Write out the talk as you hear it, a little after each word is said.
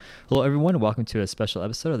Hello, everyone, and welcome to a special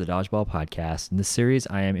episode of the Dodgeball Podcast. In this series,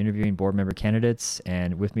 I am interviewing board member candidates,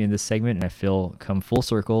 and with me in this segment, and I feel come full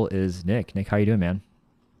circle, is Nick. Nick, how you doing, man?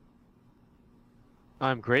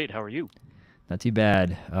 I'm great. How are you? Not too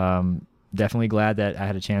bad. Definitely glad that I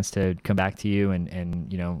had a chance to come back to you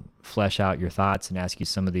and flesh out your thoughts and ask you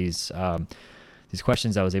some of these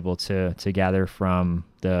questions I was able to gather from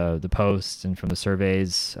the posts and from the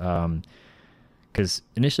surveys. Because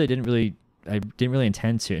initially I didn't really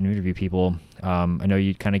intend to interview people. I know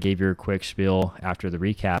you kind of gave your quick spiel after the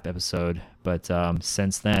recap episode, but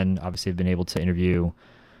since then, obviously, I've been able to interview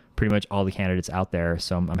pretty much all the candidates out there.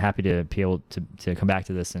 So I'm happy to be able to come back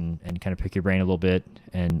to this and kind of pick your brain a little bit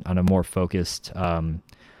and on a more focused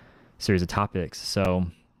series of topics. So why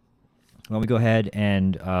don't we go ahead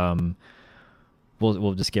and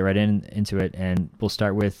we'll just get right into it, and we'll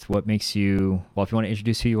start with what makes you, well, if you want to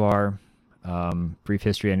introduce who you are, brief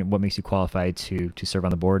history, and what makes you qualified to serve on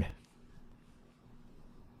the board.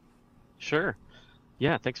 Sure.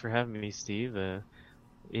 Yeah, thanks for having me, Steve.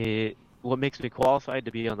 What makes me qualified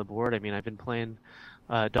to be on the board? I mean, I've been playing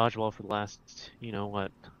dodgeball for the last,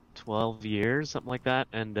 12 years, something like that,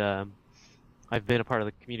 and I've been a part of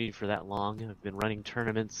the community for that long. I've been running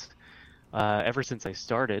tournaments ever since I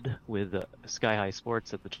started with Sky High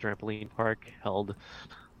Sports at the trampoline park, held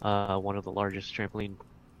one of the largest trampoline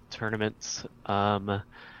tournaments,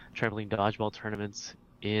 trampoline dodgeball tournaments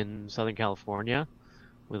in Southern California,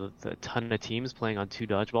 with a ton of teams playing on two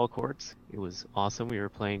dodgeball courts. It was awesome. We were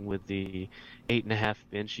playing with the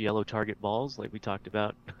 8.5-inch yellow target balls, like we talked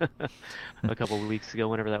about a couple of weeks ago,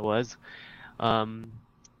 whenever that was. Um,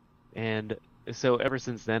 and so ever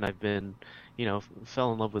since then, I've been,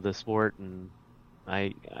 fell in love with the sport, and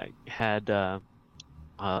I had a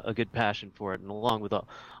good passion for it. And along with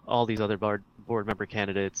all these other board member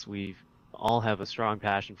candidates, we all have a strong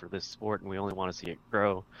passion for this sport, and we only want to see it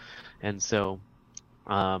grow. And so,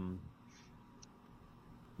 um,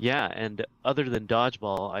 yeah, and other than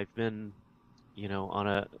dodgeball, I've been, on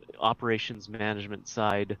a operations management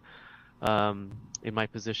side, in my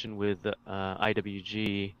position with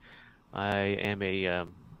IWG. I am a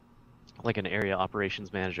like an area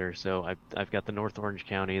operations manager. So I've got the North Orange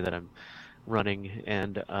County that I'm running,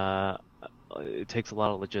 and it takes a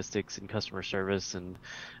lot of logistics and customer service and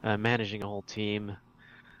managing a whole team.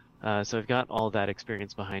 So I've got all that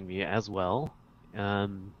experience behind me as well,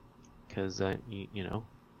 because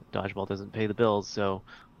dodgeball doesn't pay the bills, so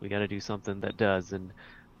we got to do something that does. And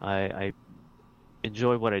I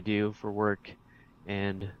enjoy what I do for work,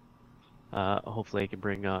 and hopefully I can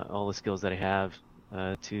bring all the skills that I have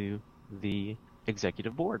to the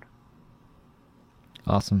executive board.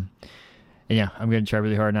 Awesome. And yeah, I'm going to try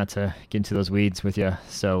really hard not to get into those weeds with you.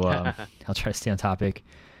 So I'll try to stay on topic.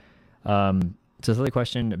 So the other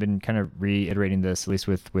question, I've been kind of reiterating this, at least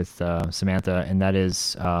with Samantha, and that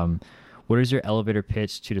is, what is your elevator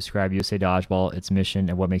pitch to describe USA Dodgeball, its mission,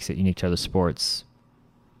 and what makes it unique to other sports?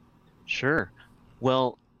 Sure.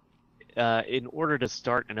 Well, in order to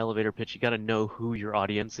start an elevator pitch, you got to know who your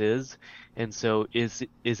audience is. And so is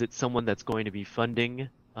it someone that's going to be funding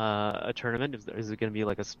a tournament? Is it going to be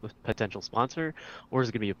like a potential sponsor, or is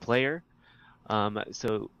it going to be a player?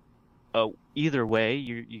 Either way,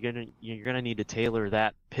 you're gonna need to tailor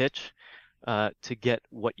that pitch to get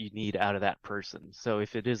what you need out of that person. So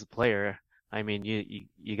if it is a player, I mean,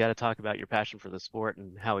 you got to talk about your passion for the sport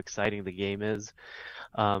and how exciting the game is.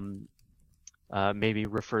 Um, Maybe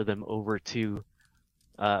refer them over to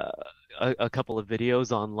uh, a couple of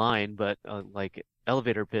videos online, but like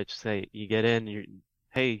elevator pitch, say you get in,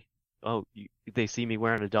 hey, they see me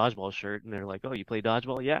wearing a dodgeball shirt, and they're like, oh, you play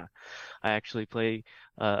dodgeball? Yeah, I actually play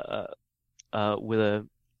uh, with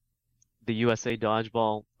the USA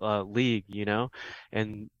Dodgeball League,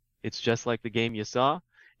 and it's just like the game you saw.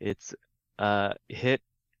 It's hit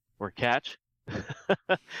or catch,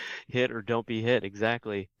 hit or don't be hit,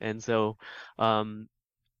 exactly. And so, um,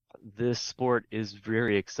 this sport is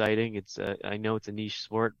very exciting. I know it's a niche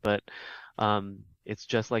sport, but it's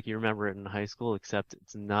just like you remember it in high school, except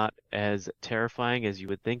it's not as terrifying as you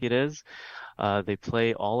would think it is. They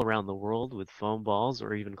play all around the world with foam balls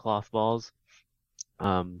or even cloth balls.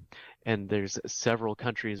 Um, and there's several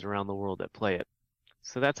countries around the world that play it.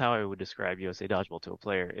 So that's how I would describe USA Dodgeball to a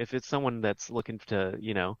player. If it's someone that's looking to,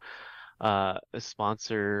 a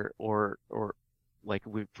sponsor, or like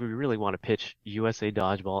if we really want to pitch USA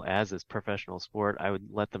Dodgeball as this professional sport, I would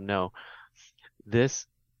let them know this.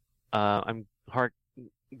 I'm hard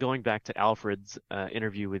going back to Alfred's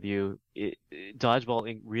interview with you.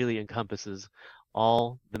 Dodgeball really encompasses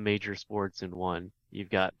all the major sports in one. You've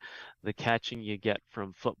got the catching you get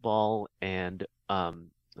from football and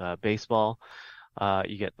baseball.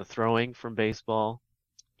 You get the throwing from baseball.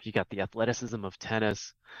 You got the athleticism of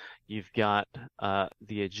tennis. You've got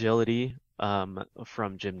the agility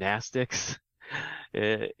from gymnastics.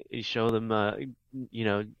 You show them, you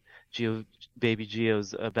know, Geo, baby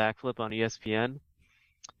Geo's backflip on ESPN.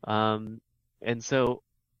 Um, and so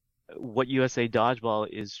what USA Dodgeball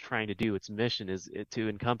is trying to do, its mission is to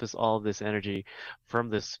encompass all of this energy from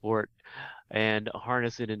this sport and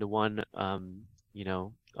harness it into one,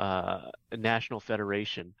 national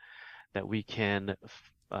federation that we can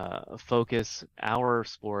focus our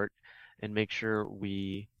sport and make sure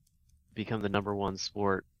we become the number one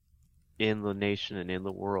sport in the nation and in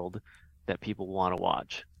the world that people want to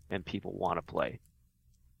watch and people want to play.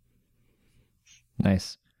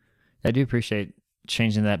 Nice. I do appreciate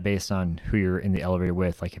changing that based on who you're in the elevator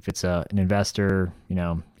with. Like if it's an investor, you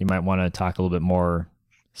might want to talk a little bit more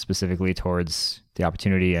specifically towards the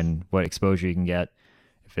opportunity and what exposure you can get.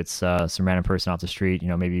 If it's some random person off the street,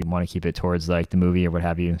 maybe you want to keep it towards like the movie or what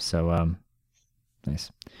have you. So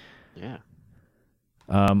nice. Yeah.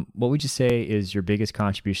 What would you say is your biggest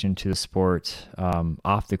contribution to the sport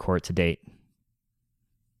off the court to date?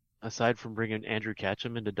 Aside from bringing Andrew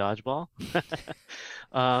Ketchum into dodgeball,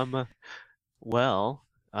 um, well,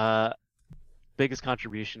 biggest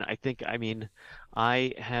contribution,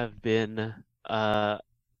 I have been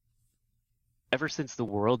ever since the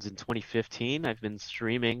Worlds in 2015, I've been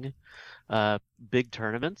streaming big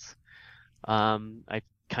tournaments. I've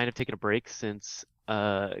kind of taken a break since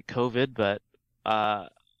COVID, but I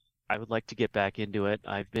would like to get back into it.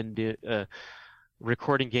 I've been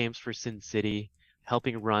recording games for Sin City,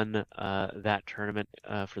 helping run that tournament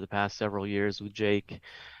for the past several years with Jake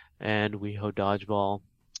and WeHo Dodgeball.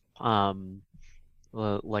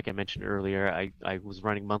 Like I mentioned earlier, I was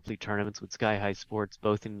running monthly tournaments with Sky High Sports,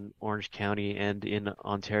 both in Orange County and in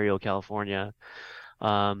Ontario, California.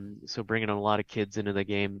 So bringing a lot of kids into the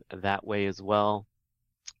game that way as well.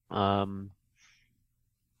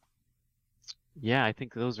 Yeah, I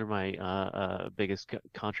think those are my biggest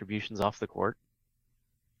contributions off the court.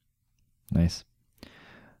 Nice.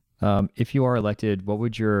 If you are elected, what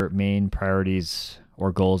would your main priorities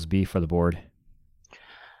or goals be for the board?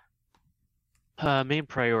 Main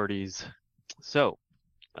priorities. So,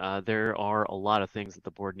 there are a lot of things that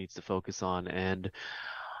the board needs to focus on, and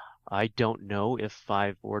I don't know if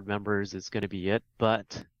 5 board members is going to be it,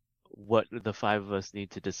 but what the 5 of us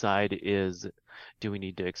need to decide is, do we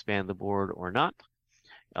need to expand the board or not?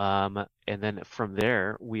 And then from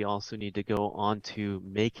there, we also need to go on to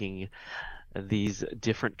making these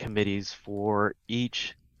different committees for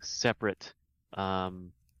each separate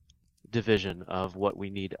division of what we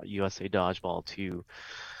need USA Dodgeball to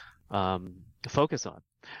focus on.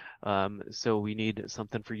 So we need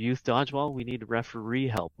something for youth dodgeball. We need referee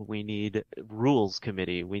help. We need rules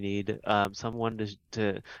committee. We need someone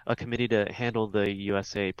a committee to handle the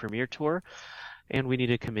USA Premier Tour, and we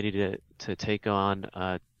need a committee to take on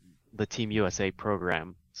the Team USA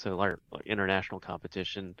program. So our international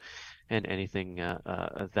competition and anything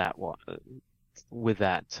with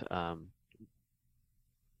that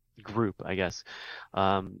group, I guess.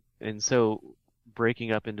 And so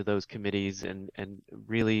breaking up into those committees and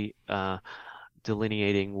really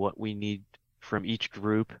delineating what we need from each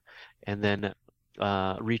group, and then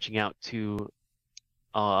reaching out to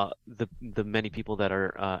the many people that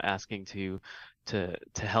are asking to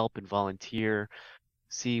help and volunteer,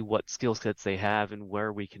 see what skill sets they have and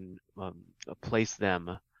where we can place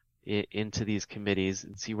them into these committees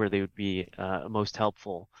and see where they would be most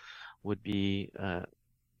helpful would be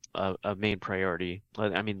a main priority.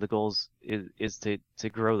 I mean, the goals is to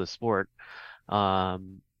grow the sport,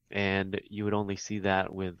 and you would only see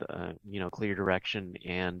that with clear direction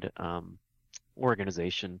and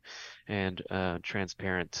organization and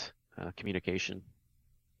transparent communication.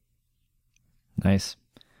 Nice.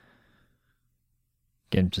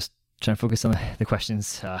 Again, just trying to focus on the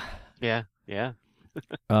questions. Yeah.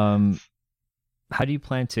 How do you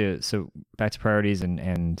plan so back to priorities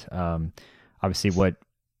and obviously what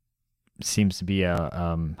seems to be a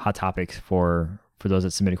hot topic for those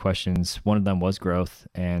that submitted questions. One of them was growth.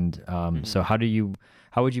 And so how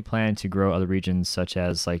would you plan to grow other regions such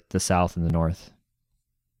as like the South and the North?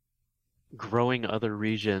 Growing other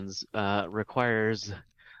regions requires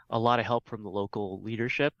a lot of help from the local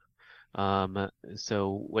leadership.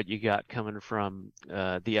 So what you got coming from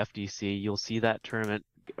the FDC, you'll see that tournament,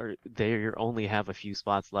 or they only have a few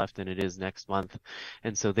spots left, and it is next month.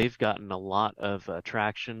 And so they've gotten a lot of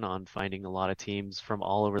traction on finding a lot of teams from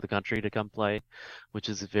all over the country to come play, which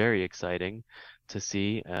is very exciting to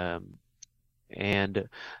see. And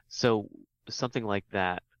so something like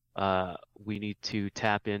that we need to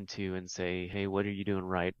tap into and say, hey, what are you doing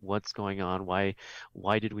right? What's going on? Why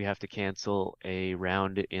did we have to cancel a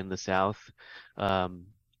round in the South? Um,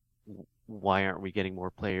 why aren't we getting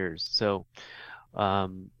more players? So,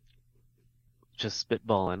 um, just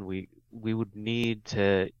spitballing, we would need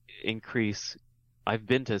to increase. I've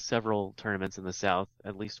been to several tournaments in the South,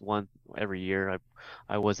 at least one every year.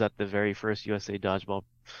 I was at the very first USA Dodgeball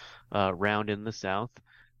round in the South,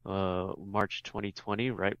 March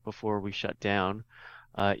 2020, right before we shut down.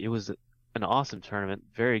 It was an awesome tournament,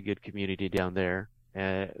 very good community down there,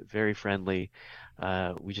 very friendly.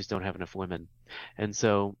 We just don't have enough women, and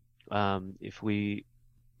so if we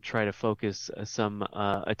try to focus some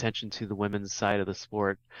attention to the women's side of the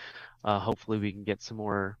sport, hopefully we can get some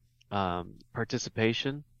more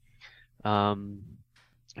participation. Um,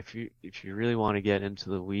 if you really want to get into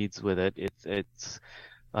the weeds with it, it's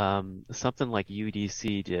something like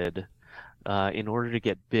UDC did in order to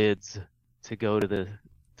get bids to go to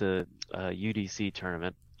the UDC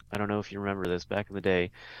tournament. I don't know if you remember this back in the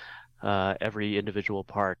day. Every individual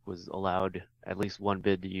park was allowed at least one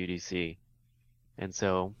bid to UDC, and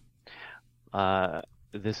so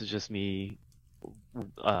this is just me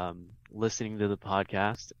listening to the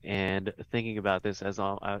podcast and thinking about this as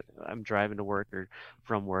I'm driving to work or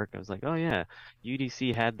from work. I was like, oh yeah,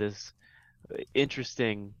 UDC had this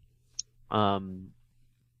interesting um,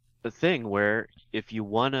 thing where if you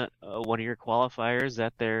won one of your qualifiers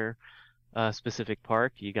at their specific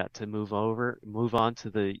park, you got to move on to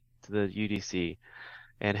the UDC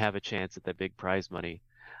and have a chance at that big prize money.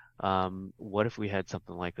 What if we had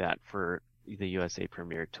something like that for the USA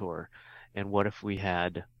Premier Tour? And what if we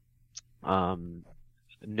had um,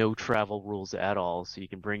 no travel rules at all, so you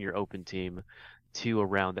can bring your open team to a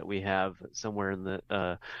round that we have somewhere in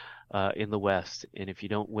the West, and if you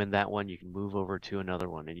don't win that one, you can move over to another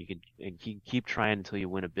one, and you can keep trying until you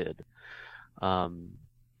win a bid. Um,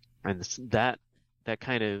 and that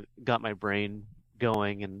kind of got my brain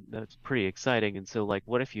going, and that's pretty exciting. And so, like,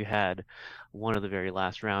 what if you had one of the very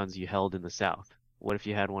last rounds you held in the South? What if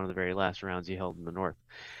you had one of the very last rounds you held in the North?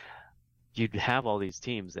 You'd have all these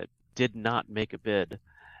teams that did not make a bid,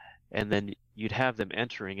 and then you'd have them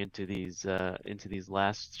entering into these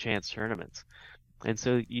last chance tournaments, and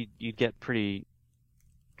so you'd get pretty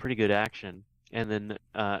good action. And then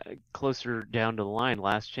closer down to the line,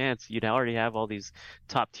 last chance, you'd already have all these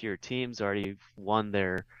top tier teams already won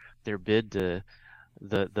their bid to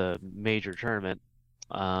the major tournament.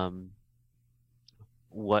 Um,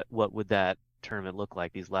 what would that tournament look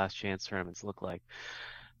like? These last chance tournaments look like?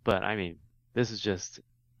 But I mean, this is just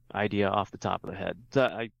idea off the top of the head. So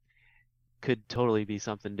I could totally be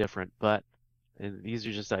something different, but these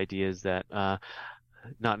are just ideas that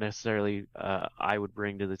not necessarily I would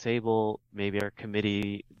bring to the table. Maybe our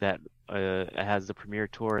committee that has the Premier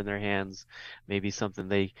Tour in their hands, maybe something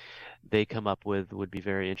they come up with would be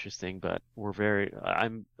very interesting. But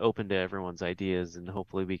I'm open to everyone's ideas, and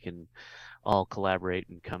hopefully we can all collaborate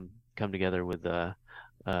and come together with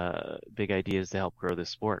big ideas to help grow this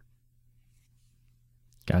sport.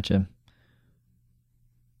 Gotcha.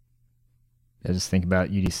 I just think about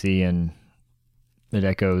UDC, and it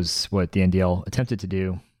echoes what the NDL attempted to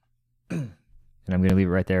do. And I'm going to leave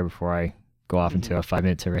it right there before I go off into a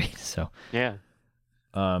 5-minute tirade. So, yeah.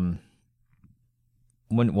 One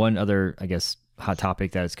other, I guess, hot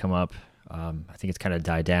topic that has come up, I think it's kind of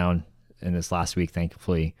died down in this last week,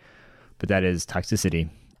 thankfully, but that is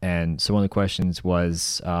toxicity. And so one of the questions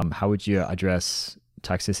was, how would you address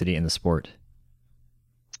toxicity in the sport?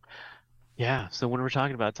 Yeah. So when we're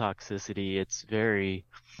talking about toxicity, it's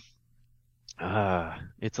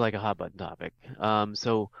like a hot button topic.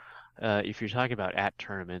 So if you're talking about at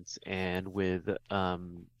tournaments and with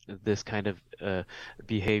this kind of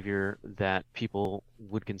behavior that people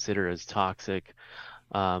would consider as toxic,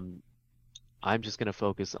 I'm just going to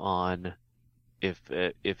focus on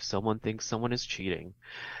if someone thinks someone is cheating.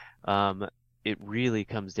 It really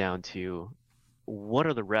comes down to what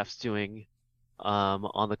are the refs doing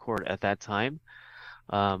on the court at that time?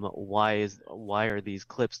 Why are these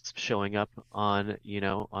clips showing up on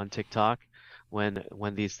TikTok when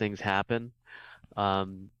these things happen?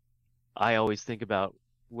 I always think about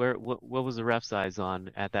what was the ref's eyes on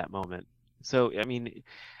at that moment. So I mean,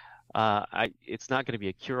 it's not going to be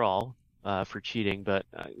a cure-all for cheating, but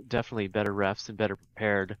definitely better refs and better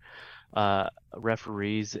prepared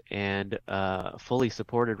referees and fully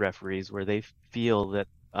supported referees where they feel that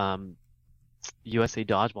USA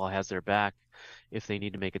Dodgeball has their back if they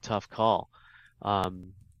need to make a tough call.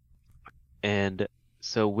 And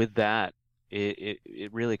so with that,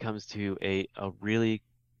 it really comes to a really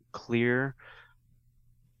clear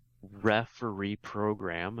referee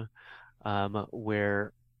program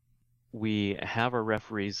where we have our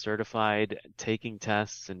referees certified, taking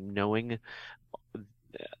tests and knowing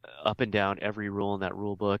up and down every rule in that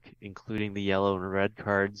rule book, including the yellow and red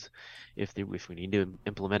cards. If we need to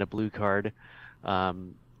implement a blue card,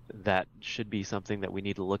 that should be something that we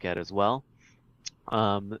need to look at as well.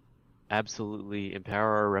 Absolutely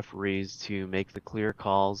empower our referees to make the clear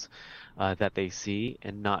calls that they see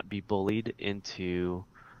and not be bullied into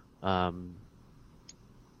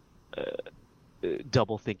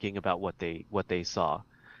double thinking about what they saw.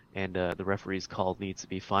 And the referee's call needs to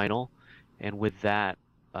be final. And with that,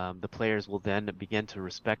 the players will then begin to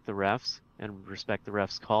respect the refs and respect the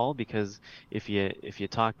ref's call, because if you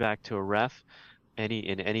talk back to a ref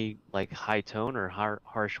in any like high tone or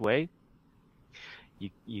harsh way,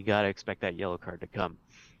 you got to expect that yellow card to come.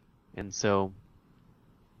 And so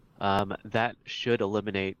that should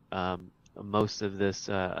eliminate most of this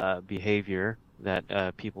behavior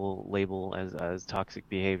that people label as toxic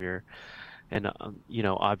behavior. And,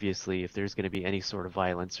 obviously, if there's going to be any sort of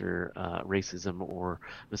violence or racism or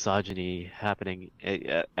misogyny happening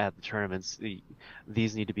at the tournaments,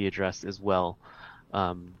 these need to be addressed as well.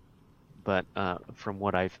 But from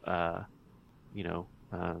what I've,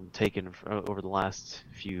 taken over the last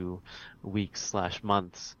few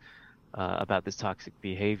weeks/months about this toxic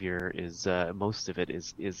behavior is most of it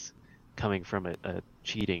is coming from a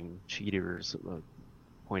cheater's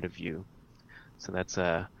point of view. So that's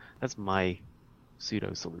my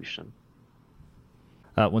pseudo solution.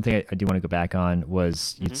 One thing I do want to go back on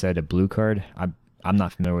was you said a blue card. I'm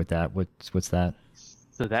not familiar with that. What's that?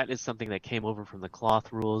 So that is something that came over from the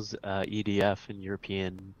cloth rules, EDF and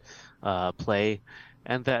European play,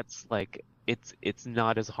 and that's like it's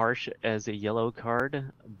not as harsh as a yellow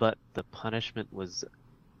card, but the punishment was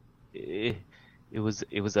it was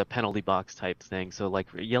a penalty box type thing. So like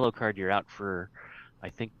for a yellow card, you're out for I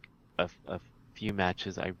think a few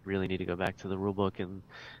matches. I really need to go back to the rule book and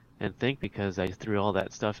think, because I threw all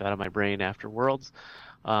that stuff out of my brain after Worlds.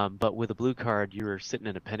 But with a blue card, you were sitting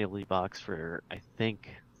in a penalty box for, I think,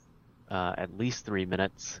 at least 3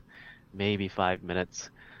 minutes, maybe 5 minutes.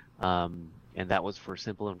 And that was for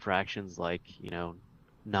simple infractions like,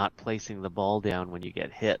 not placing the ball down when you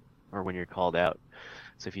get hit or when you're called out.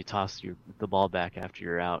 So if you toss the ball back after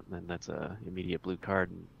you're out, then that's a immediate blue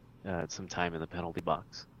card and some time in the penalty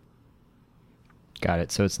box. Got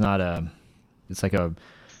it. So it's not it's like a,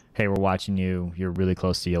 hey, we're watching you, you're really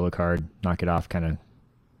close to yellow card, knock it off kind of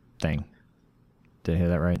thing. Did I hear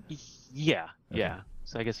that right? Yeah, okay. Yeah.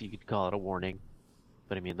 So I guess you could call it a warning,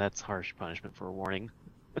 but I mean, that's harsh punishment for a warning.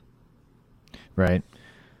 Right.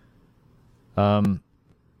 Kind of,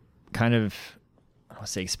 I don't want to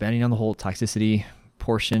say expanding on the whole toxicity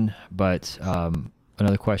portion, but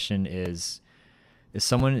another question is, if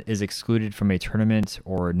someone is excluded from a tournament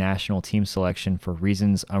or national team selection for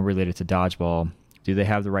reasons unrelated to dodgeball, do they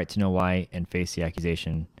have the right to know why and face the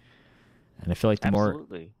accusation? And I feel like the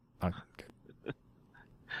Absolutely. more...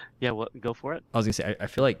 Yeah, go for it. I was going to say, I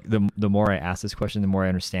feel like the more I ask this question, the more I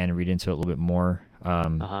understand and read into it a little bit more.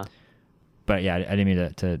 But yeah, I didn't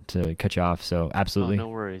mean to cut you off, so absolutely. Oh, no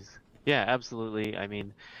worries. Yeah, absolutely. I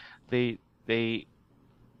mean, they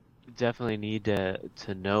definitely need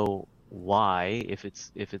to know why, if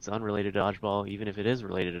it's unrelated to dodgeball, even if it is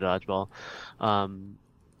related to dodgeball,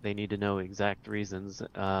 they need to know exact reasons.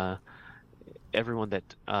 Everyone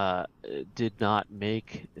that did not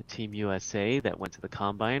make Team USA that went to the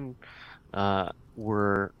combine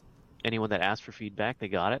were anyone that asked for feedback, they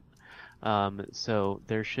got it. So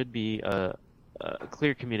there should be a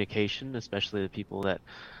clear communication, especially the people that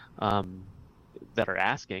are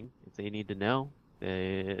asking. If they need to know,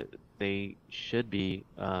 they should be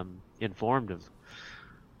informed of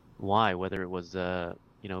why, whether it was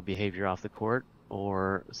behavior off the court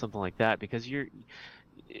or something like that, because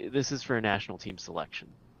this is for a national team selection,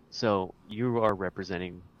 so you are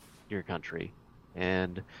representing your country,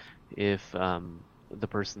 and if the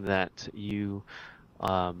person that you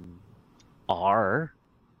are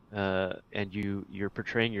and you're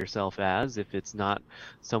portraying yourself as, if it's not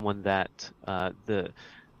someone that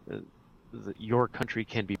your country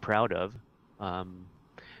can be proud of,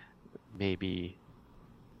 maybe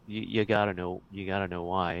you gotta know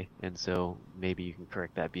why, and so maybe you can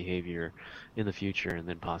correct that behavior in the future and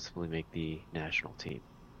then possibly make the national team.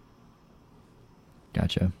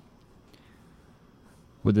 Gotcha.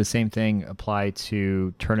 Would the same thing apply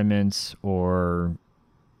to tournaments or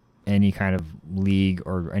any kind of league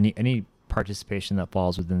or any participation that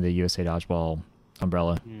falls within the USA Dodgeball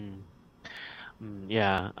umbrella?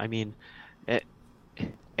 Yeah, I mean,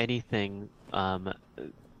 anything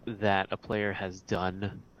that a player has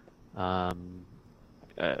done um,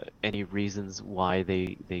 any reasons why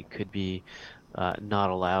they could be not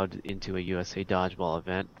allowed into a USA Dodgeball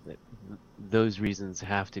event. Those reasons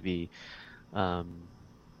have to be um,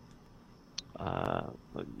 uh,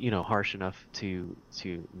 harsh enough to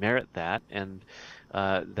merit that, and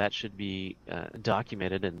that should be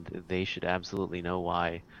documented, and they should absolutely know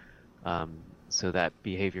why, so that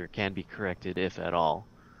behavior can be corrected if at all.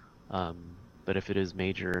 But if it is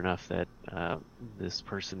major enough that this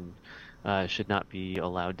person should not be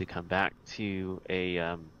allowed to come back to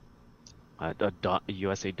a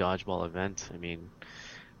USA Dodgeball event, I mean,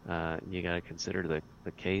 you got to consider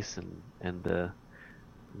the case and the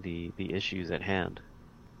issues at hand.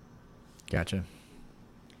 Gotcha.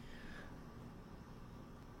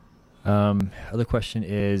 Other question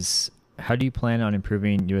is, how do you plan on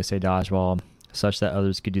improving USA Dodgeball such that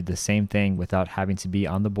others could do the same thing without having to be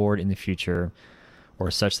on the board in the future, or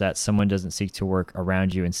such that someone doesn't seek to work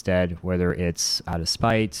around you instead, whether it's out of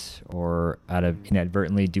spite or out of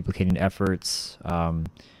inadvertently duplicating efforts? How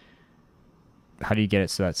do you get it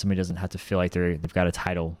so that somebody doesn't have to feel like they've got a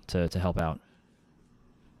title to help out?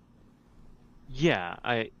 Yeah,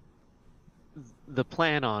 the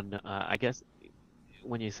plan on I guess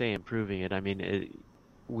when you say improving it, I mean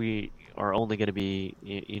we are only going to be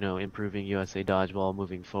improving USA Dodgeball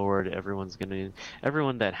moving forward. Everyone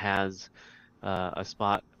that has a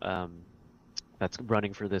spot that's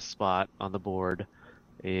running for this spot on the board,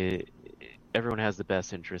 eh, everyone has the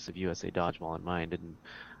best interests of USA Dodgeball in mind.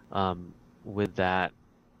 And with that,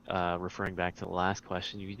 referring back to the last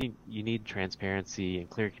question, you need transparency and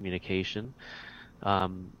clear communication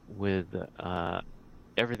with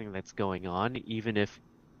everything that's going on, even if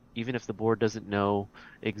the board doesn't know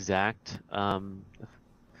exact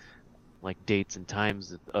like dates and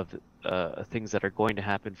times of things that are going to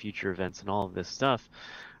happen, future events, and all of this stuff.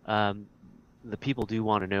 Um, the people do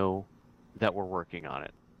want to know that we're working on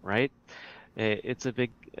it, right? It's a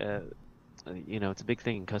big, it's a big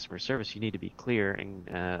thing in customer service. You need to be clear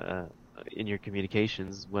and in your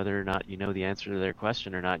communications, whether or not you know the answer to their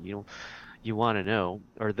question or not. You want to know,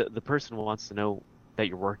 or the person wants to know that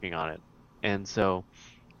you're working on it, and so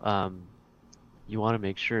um, you want to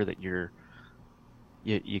make sure that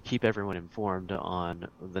you keep everyone informed on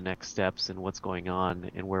the next steps and what's going on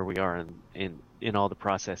and where we are in all the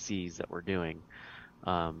processes that we're doing.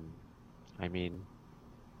 Um, I mean,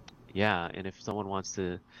 yeah, and if someone wants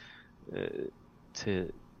uh,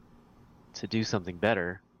 to to do something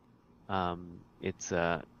better, it's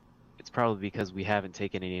probably because we haven't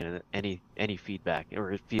taken any feedback,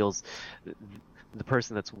 or it feels the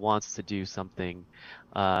person that wants to do something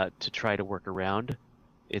to try to work around.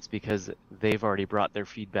 It's because they've already brought their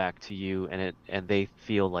feedback to you, and they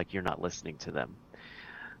feel like you're not listening to them.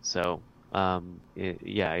 So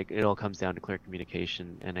it all comes down to clear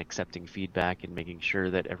communication and accepting feedback and making sure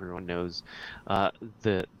that everyone knows uh,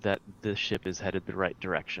 that the ship is headed the right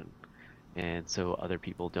direction, and so other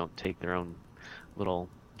people don't take their own little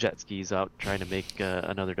jet skis out trying to make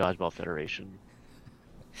another dodgeball federation.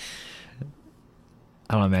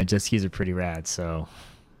 I don't know, man. Jet skis are pretty rad. So,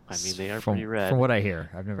 I mean, they are from pretty from rad, what I hear,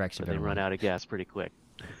 I've never actually but they been on run one. out of gas pretty quick.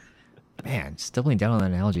 Man, just doubling down on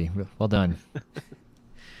that analogy. Well done.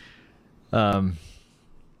 Um,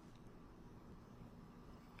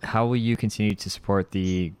 how will you continue to support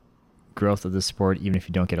the growth of the sport even if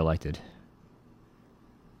you don't get elected?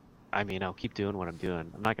 I mean, I'll keep doing what I'm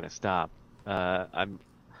doing. I'm not going to stop.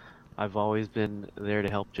 I've always been there to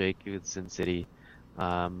help Jake with Sin City.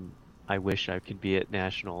 Um, I wish I could be at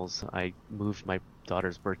nationals. I moved my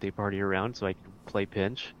daughter's birthday party around so I could play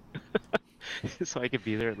pinch, so I could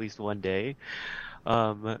be there at least one day.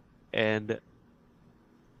 Um, and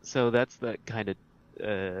so that's the kind of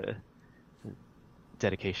uh,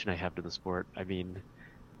 dedication I have to the sport. I mean,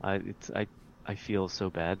 I feel so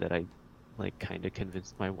bad that I like kind of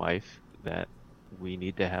convinced my wife that we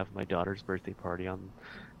need to have my daughter's birthday party on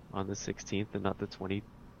the 16th and not the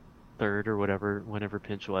 23rd or whatever, whenever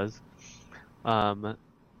pinch was. Um,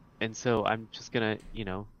 and so I'm just gonna,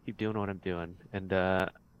 keep doing what I'm doing, and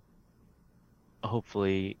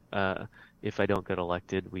hopefully, if I don't get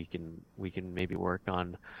elected, we can maybe work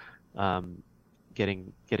on um,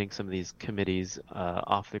 getting some of these committees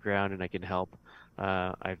off the ground, and I can help.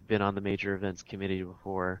 I've been on the major events committee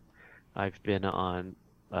before. I've been on.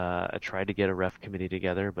 I tried to get a ref committee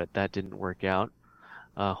together, but that didn't work out.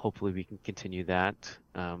 Hopefully, we can continue that.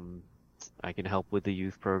 I can help with the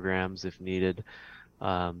youth programs if needed.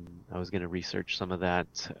 I was going to research some of that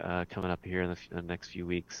coming up here in the next few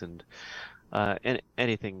weeks, and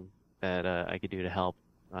anything that I could do to help,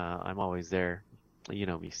 I'm always there. You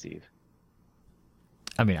know me, Steve.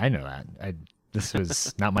 I mean, I know that. This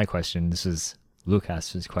was not my question. This was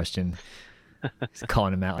Lucas's question. He's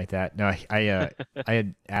calling him out like that. No, I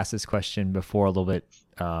had asked this question before a little bit,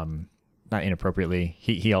 not inappropriately.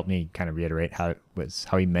 He helped me kind of reiterate how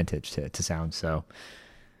he meant it to sound. So,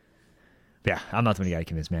 yeah, I'm not the one you got to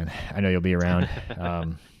convince, man. I know you'll be around.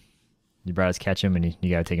 You brought us catch him, and you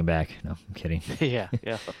got to take him back. No, I'm kidding. Yeah.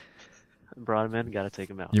 Brought him in, got to take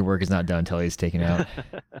him out. Your work is not done until he's taken out.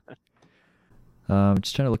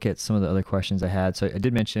 Just trying to look at some of the other questions I had. So I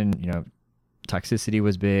did mention, toxicity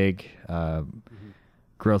was big,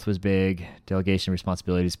 growth was big, delegation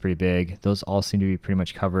responsibility is pretty big. Those all seem to be pretty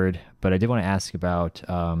much covered. But I did want to ask about,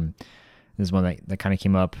 this is one that kind of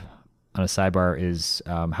came up on a sidebar, is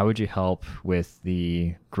how would you help with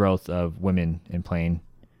the growth of women in playing?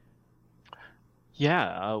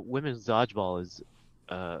 Yeah, women's dodgeball is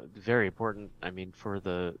very important. I mean, for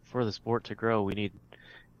the sport to grow, we need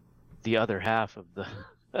the other half of the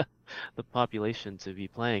the population to be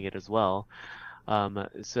playing it as well.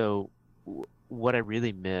 So what I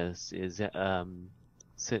really miss is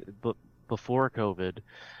before COVID,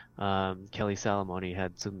 Kelly Salamone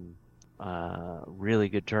had some really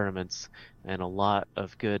good tournaments and a lot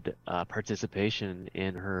of good participation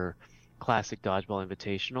in her classic dodgeball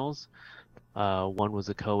invitationals. One was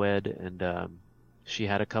a co-ed, and she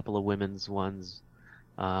had a couple of women's ones.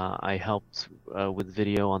 I helped with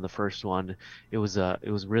video on the first one. It was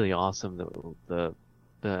really awesome, the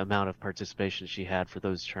amount of participation she had for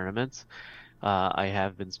those tournaments. I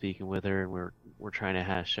have been speaking with her, and we're trying to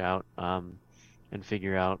hash out and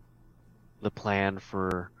figure out the plan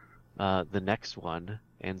for the next one.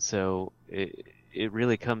 And so it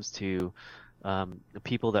really comes to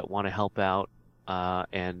people that want to help out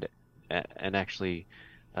and actually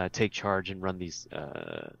take charge and run these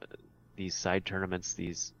side tournaments,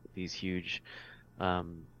 these huge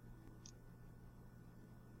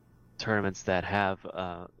tournaments that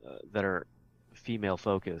are female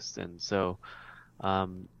focused. And so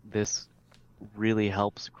this really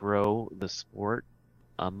helps grow the sport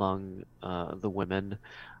among the women.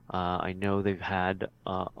 I know they've had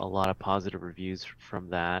a lot of positive reviews from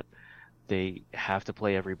that. They have to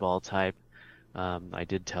play every ball type. I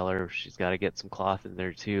did tell her she's got to get some cloth in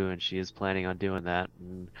there too, and she is planning on doing that.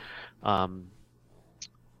 And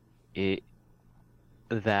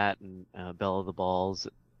that and Bell of the Balls,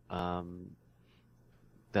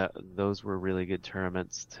 those were really good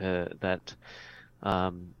tournaments that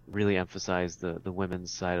really emphasized the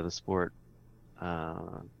women's side of the sport.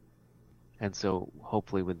 And so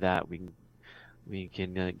hopefully with that we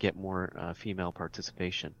can get more female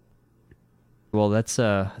participation. Well, that's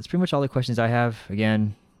pretty much all the questions I have.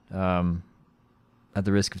 Again, at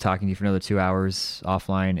the risk of talking to you for another 2 hours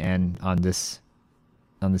offline and on this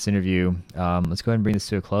interview, let's go ahead and bring this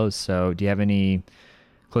to a close. So, do you have any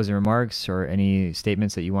closing remarks or any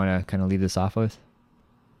statements that you want to kind of leave this off with?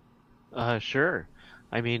 Sure.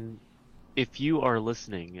 I mean, if you are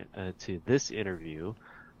listening to this interview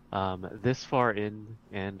this far in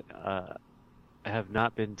and have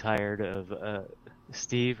not been tired of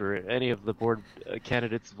Steve or any of the board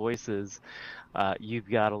candidates' voices, you've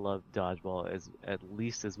got to love dodgeball at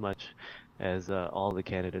least as much as all the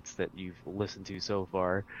candidates that you've listened to so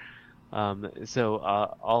far. So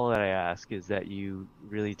all that I ask is that you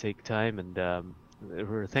really take time and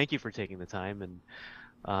thank you for taking the time and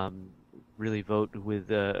really vote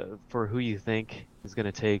for who you think is going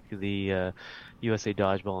to take the USA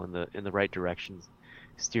Dodgeball in the right direction.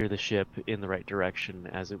 Steer the ship in the right direction,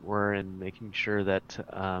 as it were, and making sure that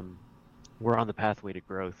we're on the pathway to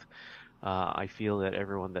growth. I feel that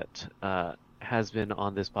everyone that has been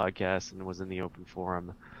on this podcast and was in the open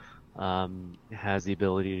forum has the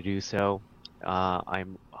ability to do so.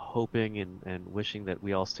 I'm hoping and wishing that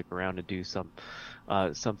we all stick around and do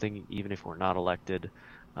something, even if we're not elected.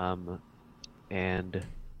 And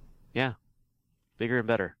yeah, bigger and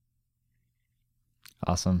better.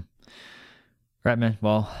 Awesome. All right, man.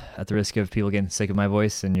 Well, at the risk of people getting sick of my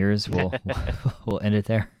voice and yours, we'll end it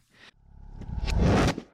there.